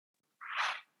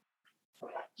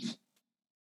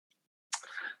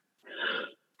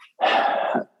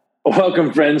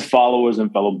Welcome, friends, followers,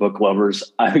 and fellow book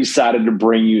lovers. I'm excited to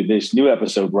bring you this new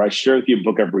episode where I share with you a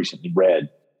book I've recently read.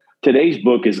 Today's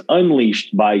book is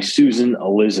Unleashed by Susan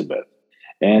Elizabeth.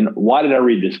 And why did I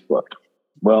read this book?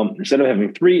 Well, instead of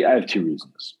having three, I have two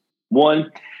reasons. One,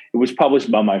 it was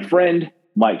published by my friend,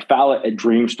 Mike Fallett at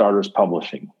Dream Starters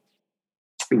Publishing.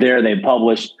 There, they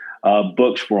publish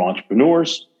books for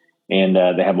entrepreneurs, and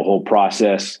they have a whole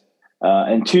process.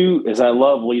 And two is I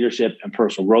love leadership and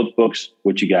personal growth books,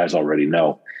 which you guys already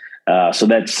know. So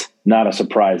that's not a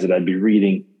surprise that I'd be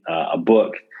reading a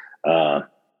book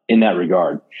in that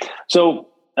regard. So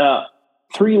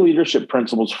three leadership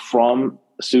principles from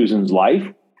Susan's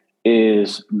life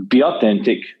is be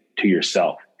authentic to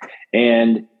yourself.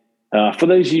 And for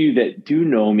those of you that do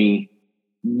know me,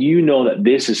 you know that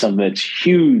this is something that's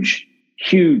huge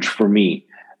for me.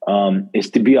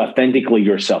 Is to be authentically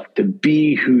yourself, to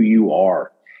be who you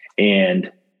are, and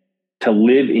to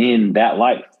live in that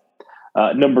life.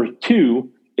 Number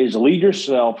two is lead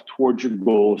yourself towards your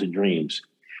goals and dreams.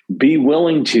 Be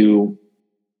willing to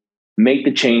make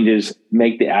the changes,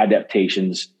 make the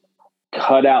adaptations,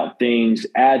 cut out things,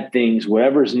 add things,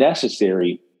 whatever is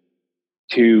necessary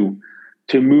to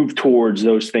move towards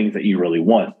those things that you really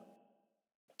want.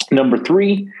 Number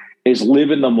three is live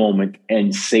in the moment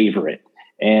and savor it.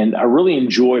 And I really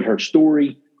enjoyed her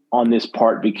story on this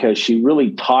part because she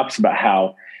really talks about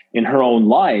how in her own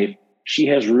life, she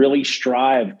has really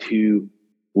strived to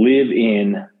live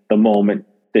in the moment,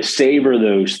 to savor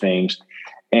those things.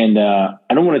 And I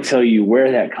don't want to tell you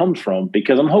where that comes from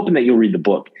because I'm hoping that you'll read the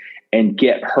book and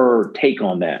get her take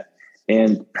on that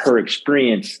and her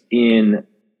experience in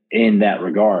that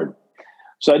regard.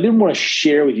 So I did want to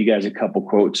share with you guys a couple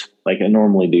quotes like I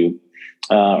normally do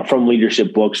from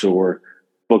leadership books or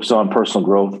books on personal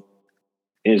growth.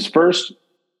 Is first,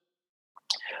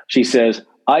 she says,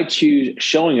 I choose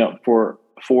showing up for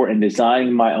and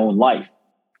designing my own life.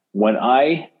 Then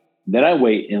I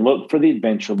wait and look for the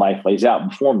adventure life lays out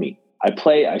before me. I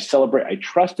play, I celebrate, I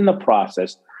trust in the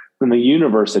process from the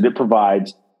universe that it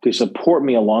provides to support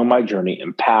me along my journey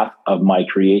and path of my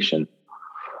creation.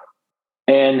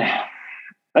 And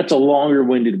that's a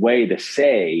longer-winded way to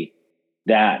say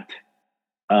that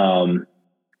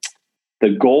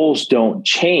the goals don't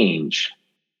change,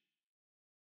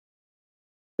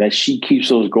 that she keeps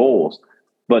those goals,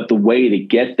 but the way to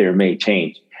get there may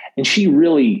change. And she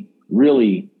really,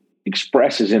 really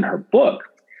expresses in her book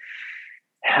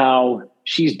how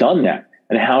she's done that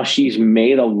and how she's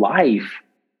made a life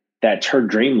that's her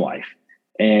dream life.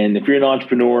 And if you're an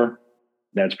entrepreneur,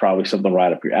 that's probably something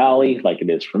right up your alley, like it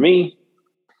is for me,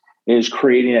 is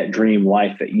creating that dream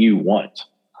life that you want.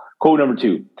 Quote number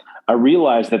two, I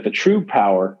realize that the true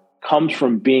power comes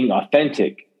from being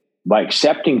authentic by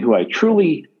accepting who I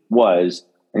truly was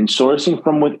and sourcing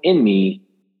from within me,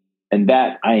 and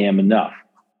that I am enough.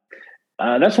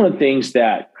 That's one of the things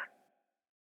that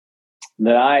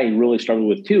I really struggle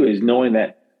with too, is knowing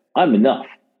that I'm enough.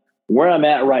 Where I'm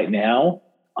at right now,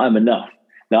 I'm enough.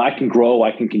 Now I can grow,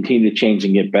 I can continue to change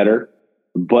and get better,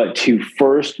 but to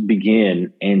first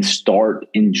begin and start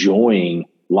enjoying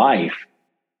life,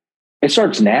 it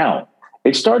starts now.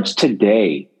 It starts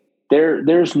today.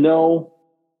 There's no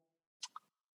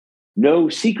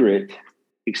secret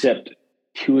except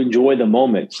to enjoy the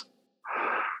moments.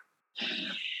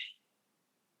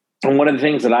 And one of the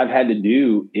things that I've had to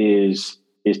do is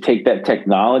take that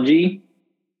technology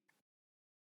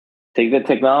and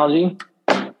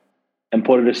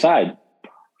put it aside.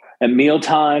 At meal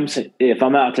times, if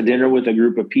I'm out to dinner with a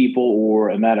group of people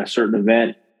or I'm at a certain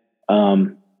event,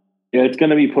 it's going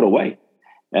to be put away.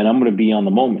 And I'm going to be in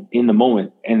the moment,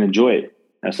 and enjoy it.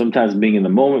 Now, sometimes being in the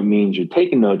moment means you're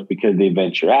taking notes because of the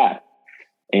event you're at.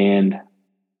 And,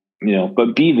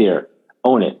 but be there,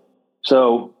 own it.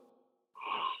 So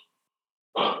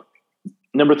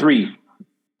number three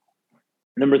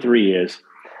is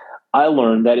I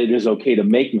learned that it is okay to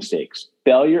make mistakes.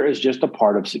 Failure is just a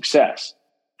part of success.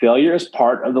 Failure is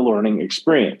part of the learning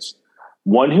experience.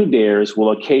 One who dares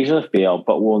will occasionally fail,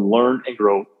 but will learn and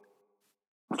grow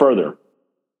further.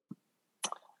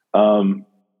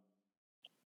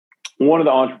 One of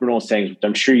the entrepreneurial sayings, which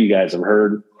I'm sure you guys have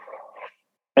heard,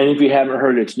 and if you haven't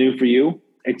heard it, it's new for you.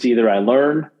 It's either I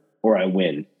learn or I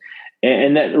win.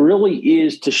 And that really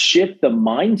is to shift the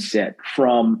mindset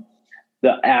from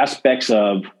the aspects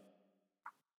of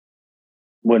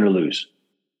win or lose.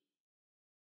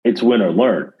 It's win or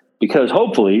learn. Because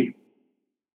hopefully,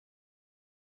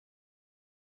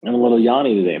 I'm a little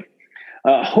yawny today.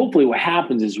 Hopefully what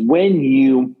happens is when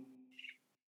you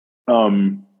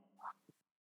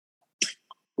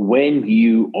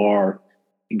are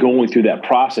going through that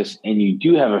process and you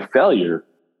do have a failure,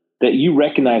 that you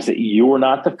recognize that you're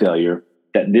not the failure,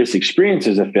 that this experience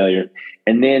is a failure.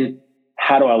 And then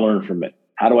how do I learn from it?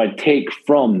 How do I take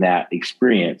from that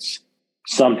experience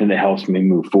something that helps me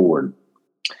move forward?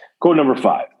 Quote number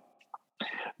 5.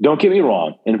 Don't get me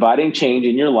wrong, inviting change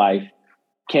in your life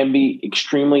can be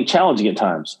extremely challenging at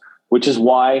times, which is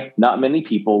why not many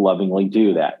people lovingly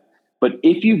do that. But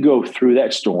if you go through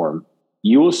that storm,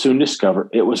 you will soon discover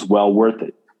it was well worth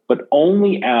it, but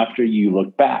only after you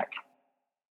look back.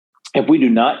 If we do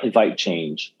not invite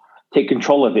change, take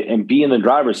control of it, and be in the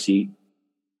driver's seat,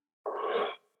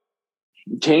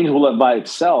 change will invite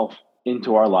itself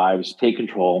into our lives, take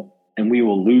control, and we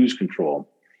will lose control.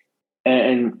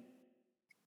 And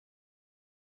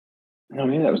no,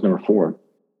 maybe that was number 4.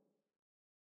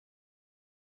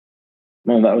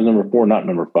 No, that was number 4, not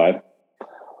number 5.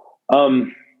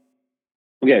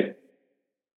 Okay.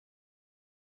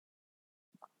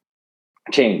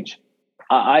 Change.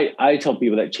 I tell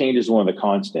people that change is one of the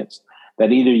constants,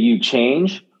 that either you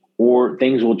change or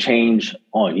things will change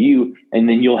on you, and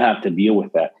then you'll have to deal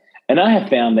with that. And I have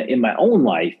found that in my own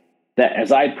life, that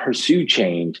as I pursue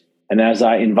change and as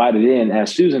I invite it in,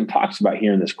 as Susan talks about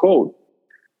here in this quote,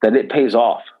 that it pays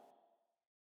off.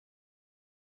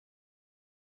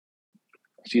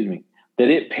 Excuse me. That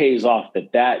it pays off,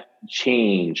 that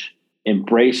change,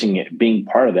 embracing it, being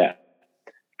part of that,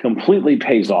 completely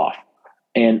pays off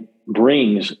and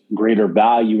brings greater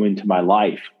value into my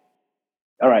life.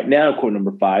 All right, now quote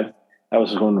number 5. That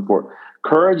was quote number 4.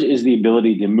 Courage is the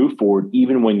ability to move forward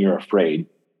even when you're afraid.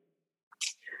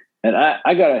 And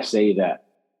I gotta say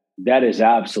that is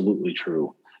absolutely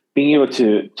true. Being able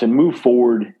to move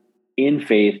forward in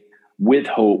faith with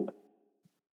hope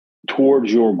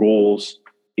towards your goals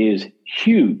is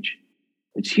huge.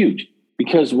 It's huge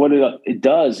because what it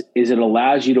does is it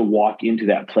allows you to walk into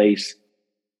that place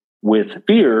with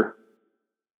fear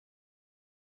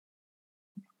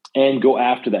and go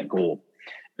after that goal.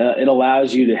 It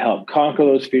allows you to help conquer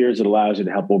those fears. It allows you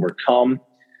to help overcome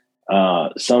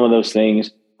some of those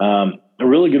things. A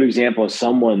really good example of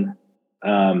someone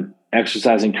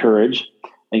exercising courage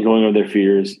and going after their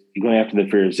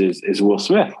fears is Will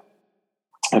Smith.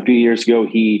 A few years ago,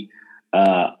 he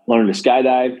learned to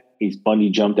skydive. He's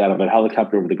bungee jumped out of a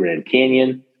helicopter over the Grand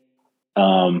Canyon.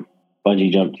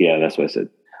 Bungee jumped, yeah, that's what I said.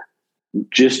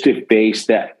 Just to face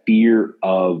that fear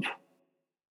of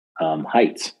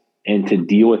heights and to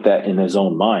deal with that in his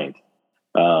own mind,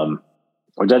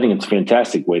 which I think it's a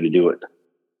fantastic way to do it.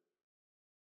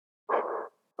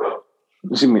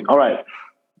 Excuse me. All right.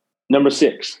 Number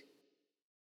 6.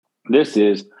 This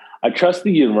is, I trust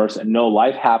the universe and know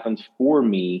life happens for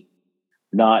me,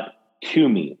 not to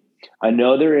me. I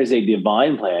know there is a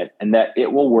divine plan and that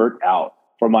it will work out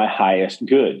for my highest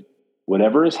good.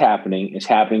 Whatever is happening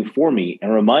for me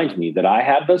and reminds me that I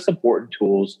have the support and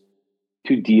tools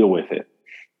to deal with it.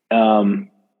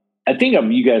 I think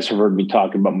you guys have heard me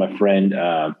talk about my friend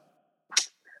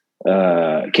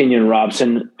Kenyon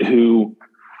Robson, who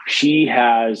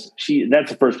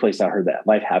that's the first place I heard that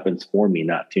life happens for me,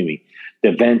 not to me. The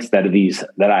events that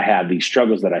I have, these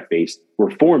struggles that I faced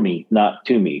were for me, not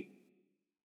to me.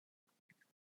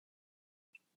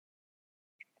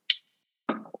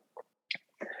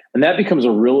 And that becomes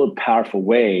a real powerful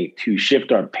way to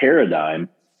shift our paradigm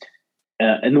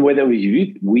in the way that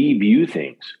we view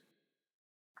things.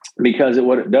 Because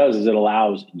what it does is it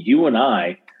allows you and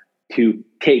I to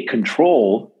take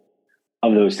control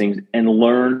of those things and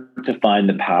learn to find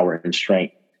the power and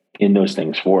strength in those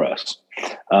things for us.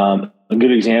 A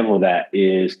good example of that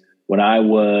is when I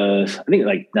was, I think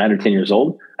like 9 or 10 years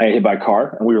old, I got hit by a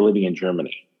car and we were living in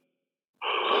Germany.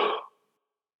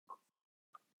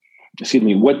 Excuse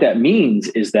me. What that means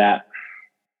is that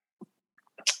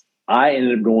I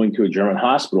ended up going to a German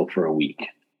hospital for a week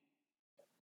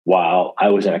while I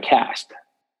was in a cast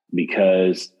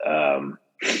because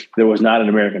there was not an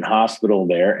American hospital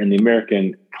there, and the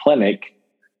American clinic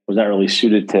was not really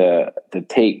suited to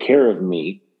take care of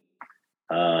me.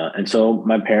 And so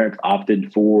my parents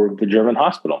opted for the German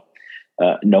hospital.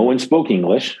 No one spoke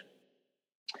English.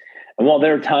 And while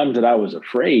there are times that I was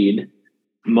afraid,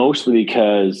 mostly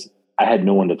because I had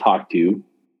no one to talk to,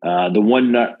 the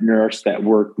one nurse that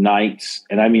worked nights,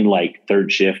 and I mean like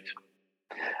third shift,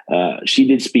 she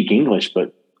did speak English,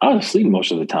 but I was asleep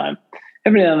most of the time.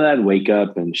 Every now and then I'd wake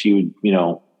up and she would,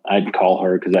 I'd call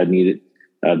her because I'd need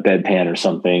a bedpan or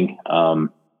something.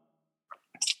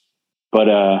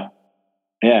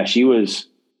 Yeah, she was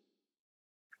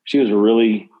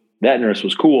that nurse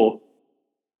was cool.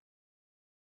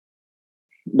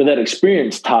 But that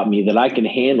experience taught me that I can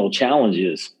handle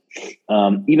challenges,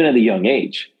 even at a young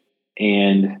age.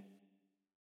 And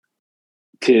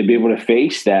to be able to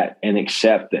face that and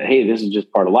accept that, hey, this is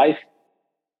just part of life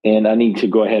and I need to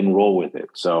go ahead and roll with it.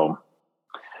 So,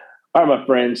 all right, my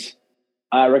friends,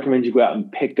 I recommend you go out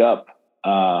and pick up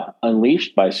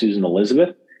Unleashed by Susan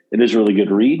Elizabeth. It is a really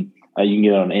good read. You can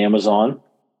get it on Amazon.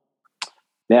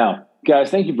 Now,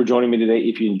 guys, thank you for joining me today.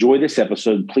 If you enjoyed this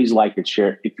episode, please like and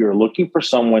share. If you're looking for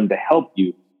someone to help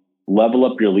you level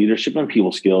up your leadership and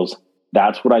people skills,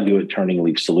 that's what I do at Turning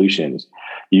Leaf Solutions.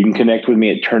 You can connect with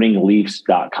me at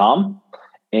turningleafs.com,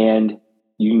 and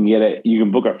you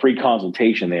can book a free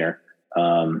consultation there.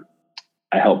 I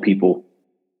help people,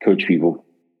 coach people,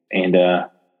 and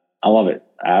I love it.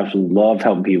 I absolutely love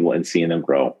helping people and seeing them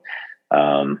grow.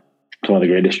 It's one of the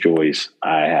greatest joys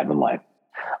I have in life.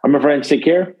 All right, my friends, take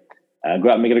care. Go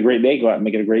out and make it a great day. Go out and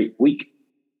make it a great week.